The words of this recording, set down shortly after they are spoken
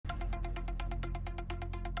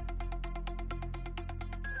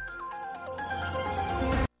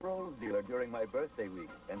during my birthday week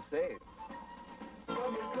and save.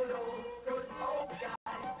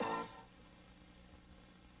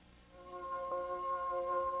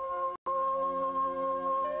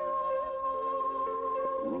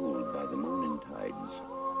 Ruled by the moon and tides,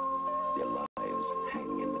 their lives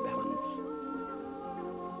hang in the balance.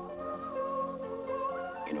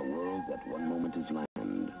 In a world that one moment is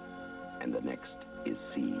land and the next is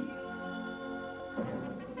sea.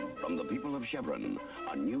 From the people of Chevron,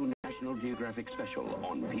 a new National Geographic special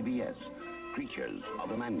on PBS, Creatures of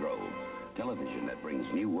the Mangrove, television that brings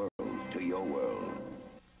new worlds to your world.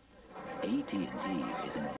 AT&T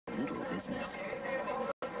is in a little business.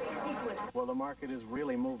 Well, the market is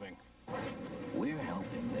really moving. We're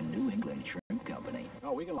helping the New England Shrimp Company.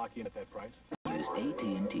 Oh, we can lock you in at that price. Use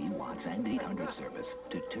AT&T Watts and 800 service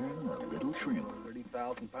to turn the little shrimp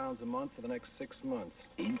 30,000 pounds a month for the next 6 months.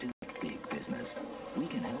 into big business. We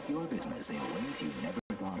can help your business in ways you've never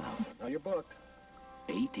thought of. Now you're booked.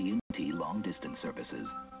 AT&T long distance services.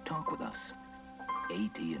 Talk with us.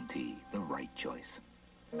 AT&T, the right choice.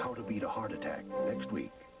 How to beat a heart attack next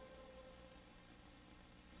week.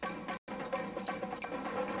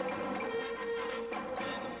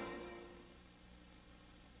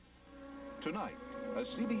 Tonight, a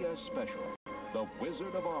CBS special, The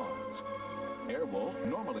Wizard of Oz. Airwolf,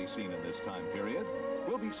 normally seen in this time period,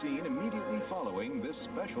 will be seen immediately following this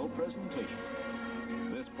special presentation.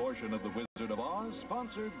 This portion of The Wizard of Oz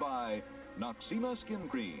sponsored by Noxzema Skin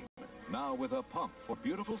Cream, now with a pump for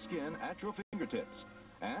beautiful skin at your fingertips.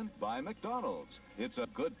 And by McDonald's. It's a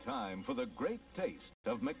good time for the great taste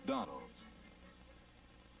of McDonald's.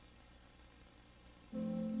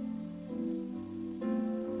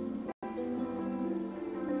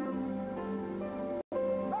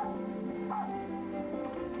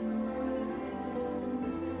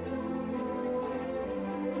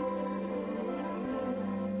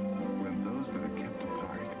 When those that are kept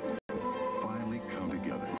apart finally come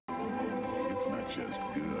together, it's not just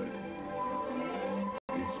good,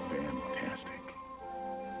 it's fantastic.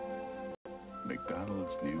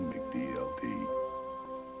 McDonald's new McDLT.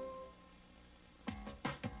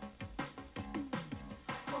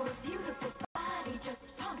 For a beautiful body,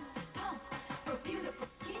 just pump, pump. For beautiful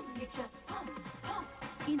skin, you just pump, pump.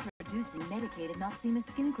 Introducing medicated Noxzema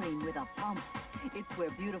Skin Cream with a pump. It's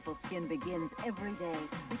where beautiful skin begins every day,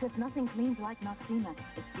 because nothing cleans like Noxzema.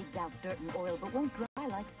 It digs out dirt and oil, but won't dry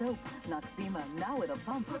like soap. Noxzema, now with a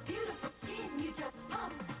pump. For beautiful skin, you just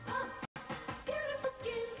pump, pump. Beautiful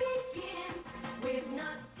skin begins with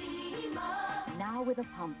Noxzema. Now with a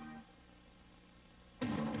pump.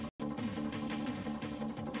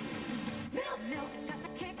 Milk's got the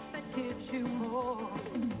kick that gives you more.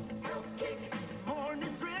 Health kick. More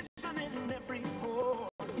nutrition in every pore.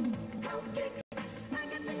 Health kick. I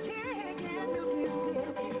got the kick and milk is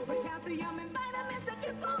good. With calcium and vitamins that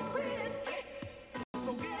you won't resist.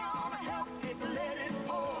 So get on a health kick, let it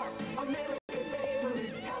pour. America's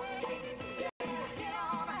favorite health kick. Yeah, get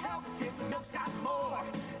on a health kick, milk's got more.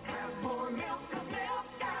 Have more milk, 'cause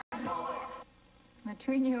milk's got more.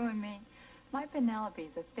 Between you and me, my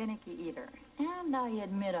Penelope's a finicky eater, and I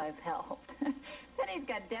admit I've helped. Penny's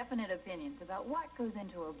got definite opinions about what goes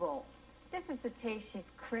into her bowl. This is the taste she's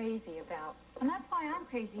crazy about, and that's why I'm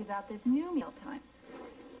crazy about this new mealtime.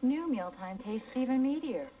 New mealtime tastes even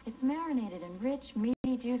meatier. It's marinated in rich,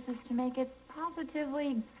 meaty juices to make it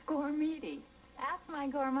positively gourmety. Ask my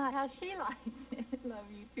gourmet how she likes it. Love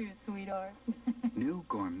you too, sweetheart. New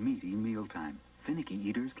gourmety mealtime. Finicky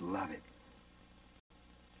eaters love it.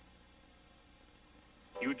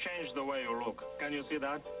 You changed the way you look. Can you see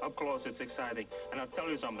that? Up close, it's exciting. And I'll tell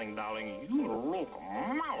you something, darling. You look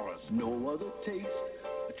marvelous. No other taste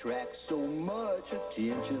attracts so much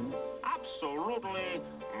attention. Absolutely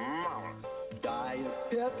marvelous.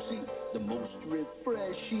 Diet Pepsi, the most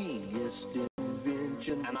refreshingest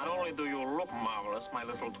invention. And not only do you look marvelous, my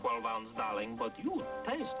little 12-ounce darling, but you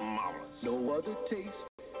taste marvelous. No other taste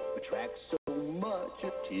attracts so much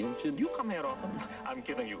attention. You come here often. I'm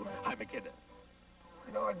kidding you. I'm a kid.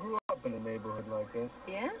 You know, I grew up in a neighborhood like this.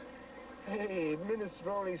 Yeah? Hey,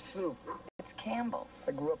 minestrone soup. It's Campbell's.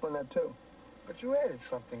 I grew up on that, too. But you added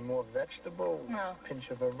something more vegetable. No. Pinch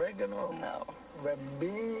of oregano. No. Red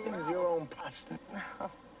beans, your own pasta.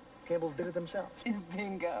 No. Campbell's did it themselves.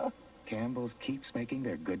 Bingo. Campbell's keeps making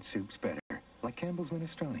their good soups better. Like Campbell's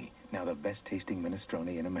Minestrone, now the best tasting minestrone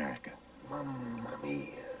in America. Mamma mia.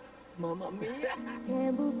 Mamma mia.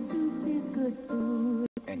 Campbell's soup is good food.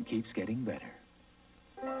 And keeps getting better.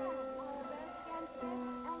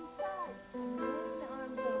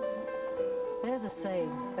 There's a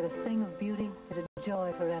saying that a thing of beauty is a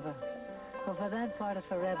joy forever. Well, for that part of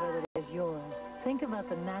forever that is yours. Think about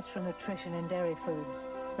the natural nutrition in dairy foods,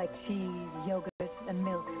 like cheese, yogurt, and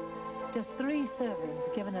milk. Just 3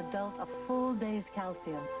 servings give an adult a full day's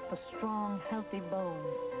calcium for strong, healthy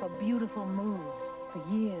bones, for beautiful moves, for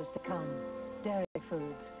years to come. Dairy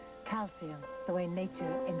foods, calcium, the way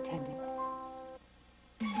nature intended.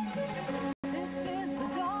 This is the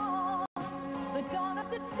dawn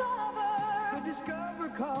of Discover. The Discover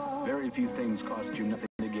card. Very few things cost you nothing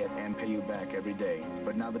to get and pay you back every day.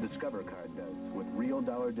 But now the Discover card does, with real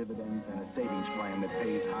dollar dividends and a savings plan that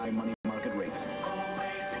pays high money market rates.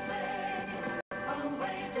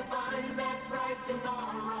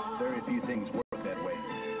 Very few things work that way.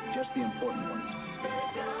 Just the important ones.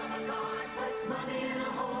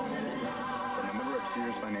 From a member of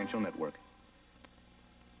Sears Financial Network.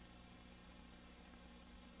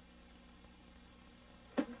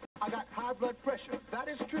 I got high blood pressure. That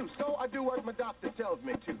is true. So I do what my doctor tells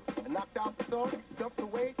me to. I knocked out the thought, dump the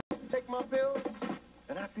weight, take my pills,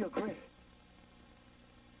 and I feel great.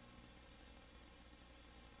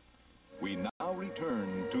 We now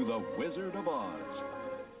return to The Wizard of Oz.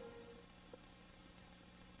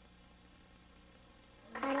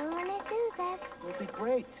 I don't want to do this. It'll be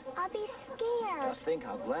great. I'll be scared. Just think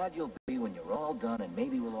how glad you'll be when you're all done, and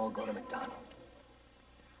maybe we'll all go to McDonald's.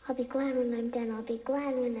 I'll be glad when I'm done. I'll be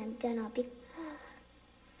glad when I'm done. I'll be...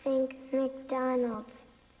 Think McDonald's.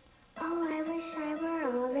 Oh, I wish I were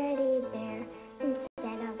already there.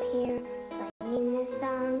 Instead of here, playing this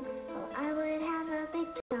song. Oh, I would have a big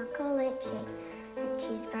chocolate shake, a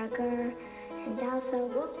cheeseburger, and also,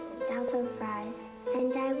 whoops, and also fries.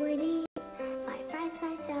 And I would eat my fries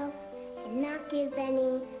myself and not give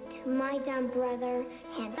any to my dumb brother.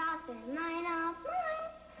 Hands off and mine off.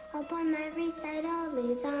 Upon my recital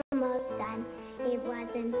is almost done. It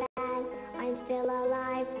wasn't bad, I'm still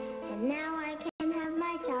alive. And now I can have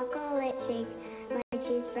my chocolate shake, my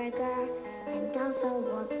cheeseburger, and also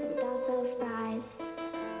whoops, and also fries.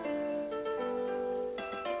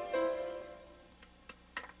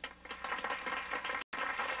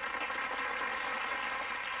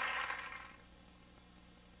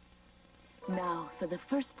 Now, for the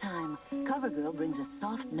first time, CoverGirl brings a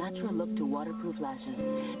soft, natural look to waterproof lashes.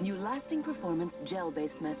 New lasting performance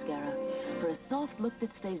gel-based mascara for a soft look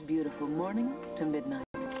that stays beautiful morning to midnight.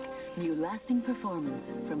 New lasting performance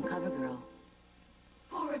from CoverGirl.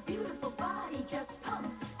 For a beautiful body, just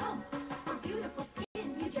pump, pump. For beautiful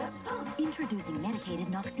skin, you just pump. Introducing medicated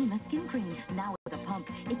Noxema skin cream. Now with a pump,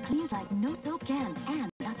 it cleans like no soap can and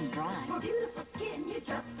doesn't dry. For beautiful skin, you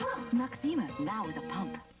just pump. Noxema, now with a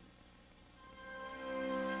pump.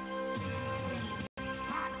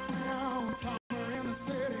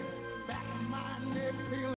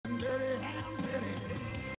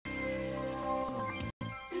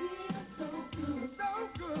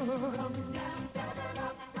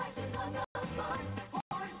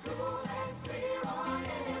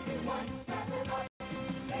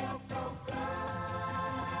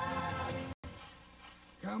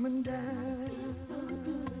 Coming down.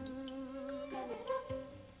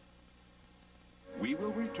 We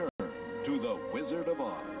will return to The Wizard of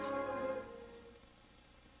Oz.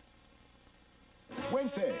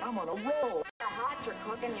 Wednesday. I'm on a roll. You're hot, you're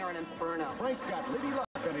cooking, you're an inferno. Frank's got Lady Luck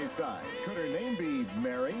on his side. Could her name be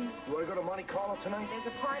Mary? You want to go to Monte Carlo tonight? There's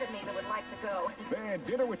a part of me that would like to go. Then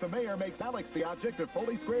dinner with the mayor makes Alex the object of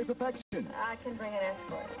Foley Square's affection. I can bring an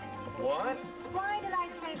escort. What? Why did I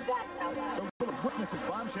say that out loud? The will of witnesses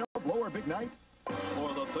bombshell blow her big night.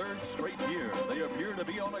 For the 3rd straight year, they appear to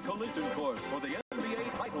be on a collision course for the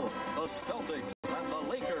NBA title. The Celtics and the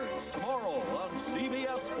Lakers tomorrow on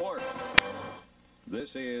CBS Sports.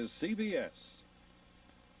 This is CBS.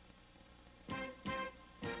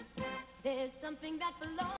 There's something that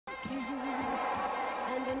belongs to you,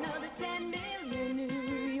 and another 10 million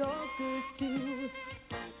New Yorkers too.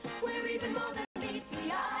 We're even more than meets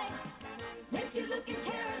the eye, makes you look and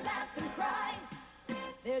care and laugh and cry.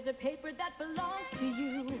 There's a paper that belongs to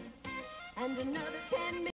you, and another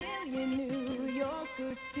 10 million New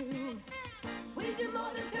Yorkers too. We do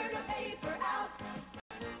more than turn a paper out.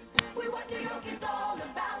 We're what New York is all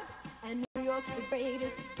about. And New York's the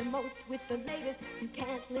greatest, the most with the latest. You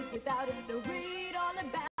can't live without it, so read all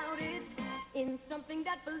about it in something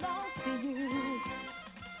that belongs to you.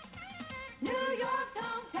 New York's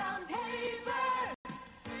hometown paper.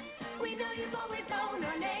 We know you've always known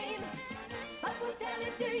our name, but we'll tell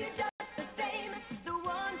it to you just the same. The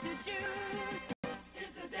one to choose is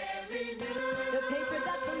the Daily News. The paper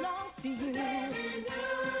that belongs to you.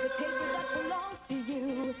 The paper that belongs to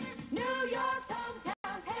you. New York's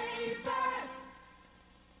hometown paper.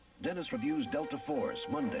 Dennis reviews Delta Force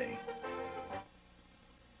Monday.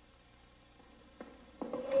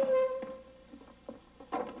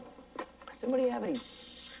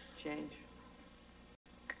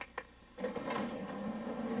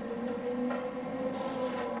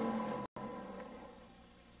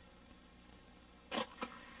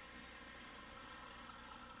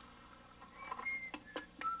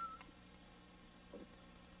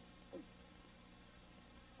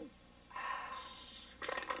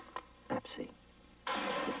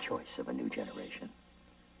 choice of a new generation.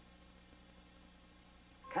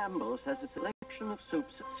 Campbell's has a selection of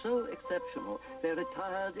soups so exceptional they're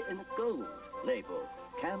attired in a gold label.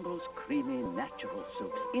 Campbell's creamy natural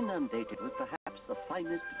soups, inundated with perhaps the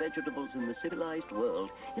finest vegetables in the civilized world,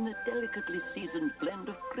 in a delicately seasoned blend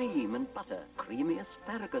of cream and butter, creamy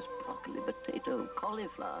asparagus, broccoli, potato,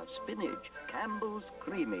 cauliflower, spinach. Campbell's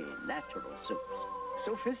creamy natural soups.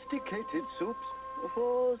 Sophisticated soups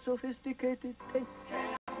for sophisticated tastes.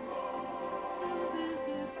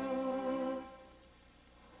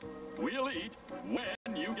 We'll eat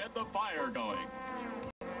when you get the fire going.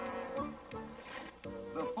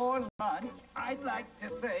 Before lunch, I'd like to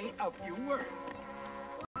say a few words.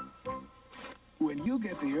 When you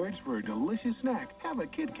get the urge for a delicious snack, have a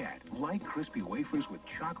Kit Kat. Light, crispy wafers with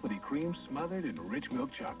chocolatey cream smothered in rich milk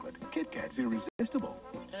chocolate. Kit Kat's irresistible.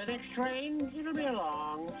 The next train, it'll be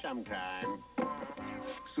along sometime.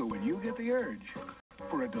 So when you get the urge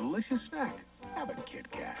for a delicious snack, have a Kit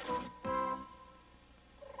Kat.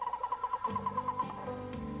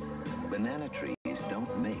 Banana trees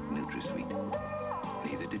don't make NutraSweet.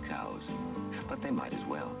 Neither do cows, but they might as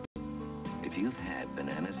well. If you've had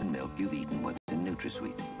bananas and milk, you've eaten what's in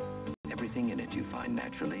NutraSweet. Everything in it you find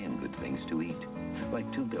naturally and good things to eat,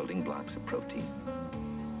 like 2 building blocks of protein.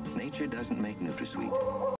 Nature doesn't make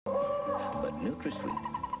NutraSweet, but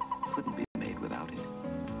NutraSweet couldn't be made without it.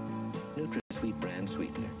 NutraSweet brand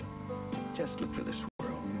sweetener. Just look for the swirl.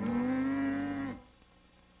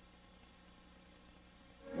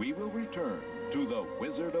 We will return to the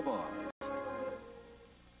Wizard of Oz.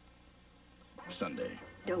 Sunday.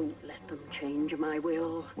 Don't let them change my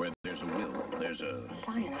will. Where there's a will, there's a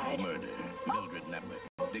Cyanide. murder. Mildred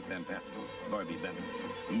Napwick, Dick Van Patten, Barbie Benton.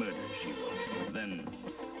 Murder, she wrote. Then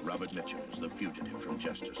Robert Mitchum's the fugitive from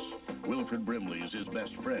justice. Wilfred Brimley's his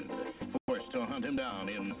best friend, forced to hunt him down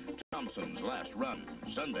in Thompson's Last Run.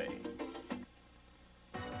 Sunday.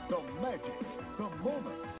 The magic, the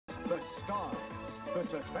moments, the stars, the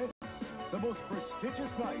suspense, the most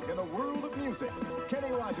prestigious night in the world of music.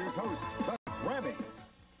 Kenny Rogers hosts the Grammys.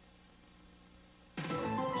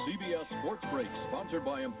 CBS Sports Break, sponsored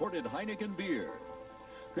by imported Heineken beer.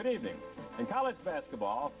 Good evening. In college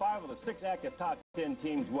basketball, 5 of the 6 active top 10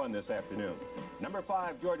 teams won this afternoon. Number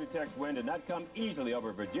 5 Georgia Tech's win did not come easily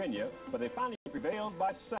over Virginia, but they finally prevailed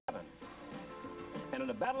by 7. And in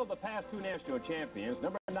the battle of the past 2 national champions,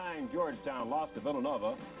 number 9 Georgetown lost to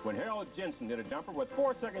Villanova when Harold Jensen hit a jumper with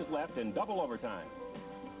 4 seconds left in double overtime.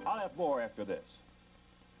 I'll have more after this.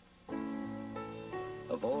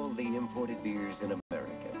 Of all the imported beers in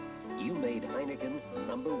America, you made Heineken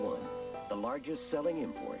 #1, the largest selling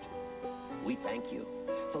import. We thank you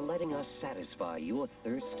for letting us satisfy your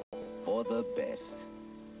thirst for the best.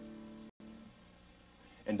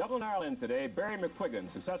 In Dublin, Ireland today, Barry McQuiggan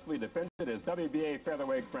successfully defended his WBA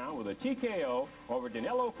featherweight crown with a TKO over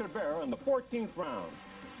Danilo Silveira in the 14th round.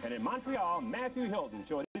 And in Montreal, Matthew Hilton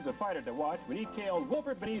showed he's a fighter to watch when he KO'd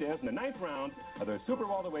Wilfred Benitez in the 9th round of their super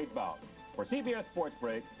welterweight bout. For CBS Sports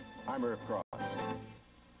Break, I'm Irv Cross.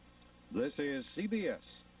 This is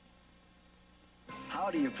CBS. How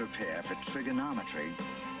do you prepare for trigonometry,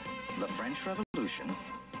 the French Revolution,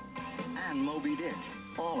 and Moby Dick,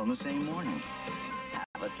 all in the same morning?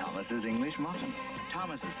 Have a Thomas's English muffin.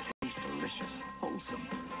 Thomas's taste delicious, wholesome.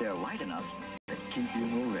 They're light enough to keep you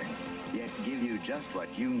moving, yet give you just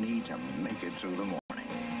what you need to make it through the morning.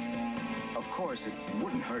 Of course, it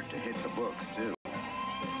wouldn't hurt to hit the books, too.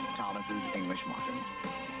 Thomas's English muffins.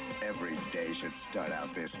 Every day should start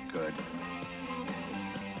out this good.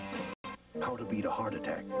 How to beat a heart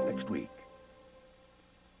attack next week.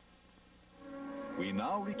 We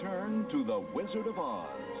now return to the Wizard of Oz.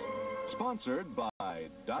 Sponsored by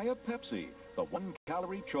Diet Pepsi, the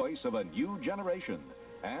 1-calorie choice of a new generation.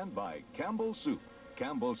 And by Campbell Soup.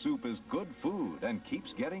 Campbell Soup is good food and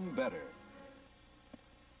keeps getting better.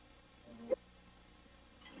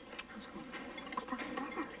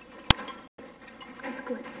 That's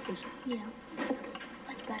good. Yeah.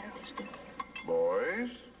 Much better. Boys,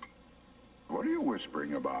 what are you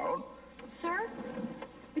whispering about? Sir,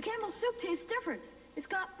 the Campbell's soup tastes different. It's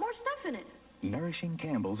got more stuff in it. Nourishing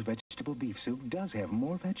Campbell's vegetable beef soup does have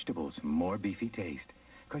more vegetables, more beefy taste.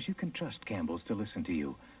 Because you can trust Campbell's to listen to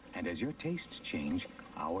you. And as your tastes change,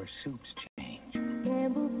 our soups change.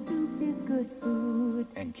 Campbell's soup is good food.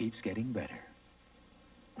 And keeps getting better.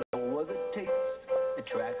 No other taste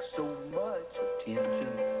attracts so much attention.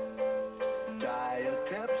 Diet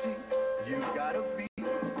Pepsi, you gotta be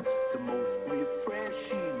the most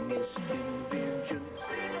refreshingest invention.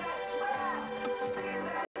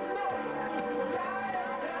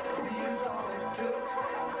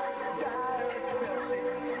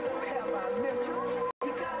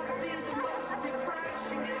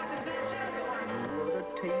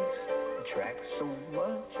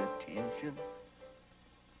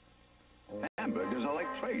 hamburgers are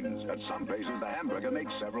like trains. At some places, the hamburger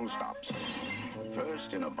makes several stops.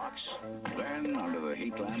 First in a box, then under the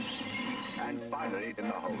heat lamps, and finally in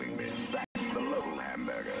the holding bin. That's the local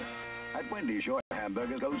hamburger. At Wendy's, your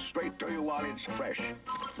hamburger goes straight to you while it's fresh.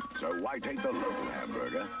 So why take the local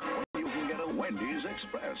hamburger when you can get a Wendy's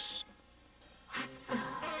Express?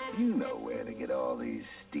 You know where to get all these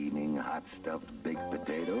steaming, hot-stuffed baked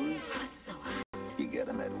potatoes. You get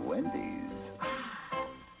them at Wendy's.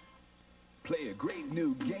 Play a great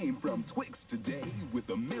new game from Twix today with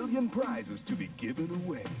 1 million prizes to be given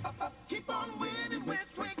away. Keep on winning with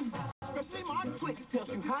Twix. Especially my Twix tells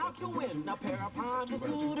you how to win. A pair of Honda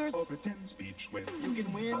scooters. Or a 10-speed Twix. You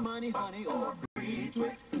can win money, honey, or free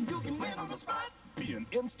Twix. You can win on the spot. Be an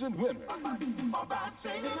instant winner. Or by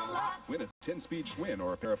saving a lot. Win a 10-speed Schwinn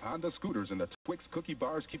or a pair of Honda scooters in the Twix Cookie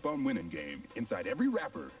Bars Keep On Winning game. Inside every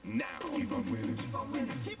wrapper. Now. Keep on winning. Keep on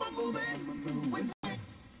winning. Keep on moving with Twix.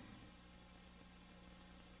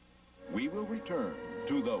 We will return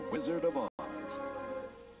to The Wizard of Oz.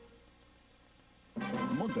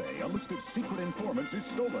 Monday, a list of secret informants is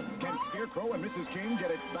stolen. Can Scarecrow and Mrs. King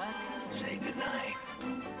get it back? Say goodnight.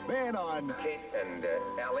 Then on... Kate and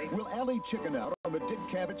Allie. Will Allie chicken out on the Dick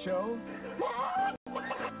Cavett Show?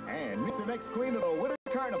 And meet the next queen of the Winter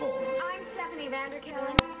Carnival. I'm Stephanie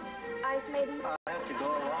Vanderkellen, Ice Maiden. I have to go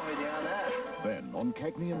along with you on that. Then on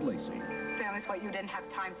Cagney and Lacey. Family's what you didn't have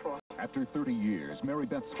time for. After 30 years, Mary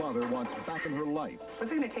Beth's father wants back in her life.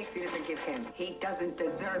 What's it going to take for you to forgive him? He doesn't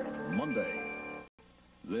deserve it. Monday.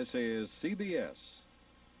 This is CBS.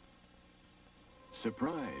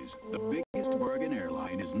 Surprise! The biggest bargain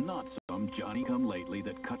airline is not some Johnny-come-lately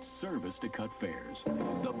that cuts service to cut fares.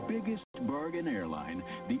 The biggest bargain airline,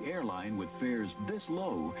 the airline with fares this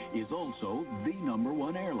low, is also the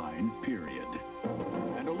 #1 airline, period.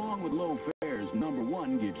 And along with low fares,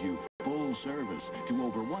 #1 gives you full service to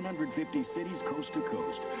over 150 cities coast to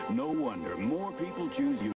coast. No wonder more people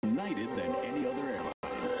choose United than any other airline.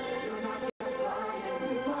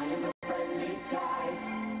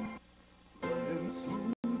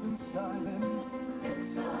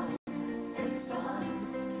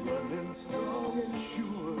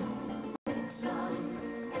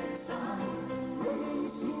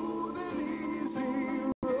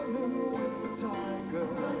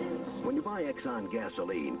 When you buy Exxon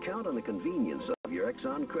gasoline, count on the convenience of your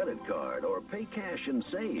Exxon credit card or pay cash and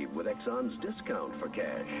save with Exxon's discount for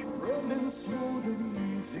cash. Running smooth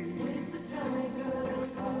and easy.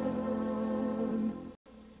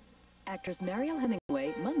 Actress Mariel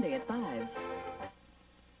Hemingway, Monday at 5.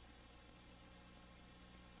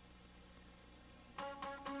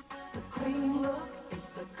 The clean look is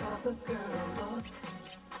the cover girl look.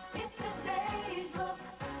 It's today's look.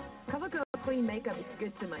 CoverGirl Clean Makeup is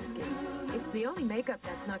good to my skin. It's the only makeup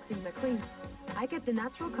that's Noxzema clean. I get the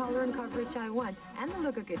natural color and coverage I want, and the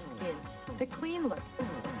look of good skin. The clean look.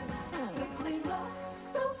 The clean look,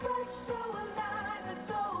 so fresh, so alive, and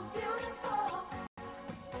so beautiful.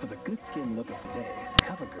 For the good skin look of today,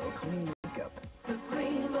 CoverGirl Clean Makeup. The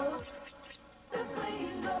clean look, the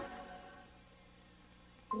clean look.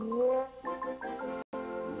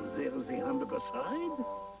 There's the hamburger side,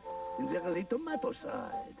 and there's the tomato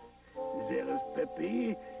side. There's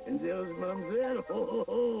Pepe, and there's Mamselle. Ho, ho,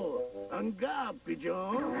 ho. En garde,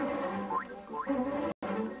 pigeon.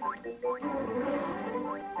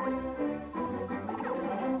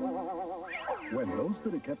 When those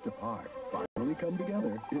that are kept apart finally come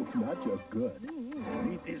together, it's not just good.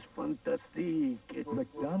 It is fantastic.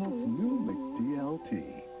 McDonald's new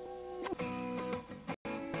McDLT.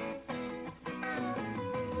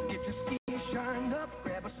 Get your skin shined up,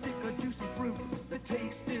 grab a stick of juicy fruit. The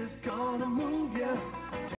taste is gonna move ya.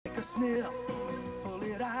 Take a sniff, pull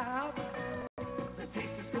it out. The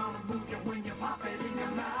taste is gonna move ya when you pop it in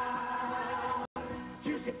your mouth.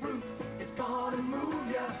 Juicy fruit is gonna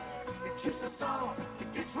move ya. It's just a song,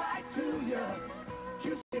 it gets right to ya.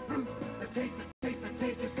 Juicy fruit, the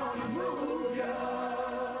taste is gonna move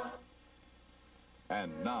ya.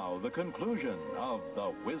 And now the conclusion of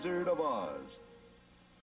The Wizard of Oz.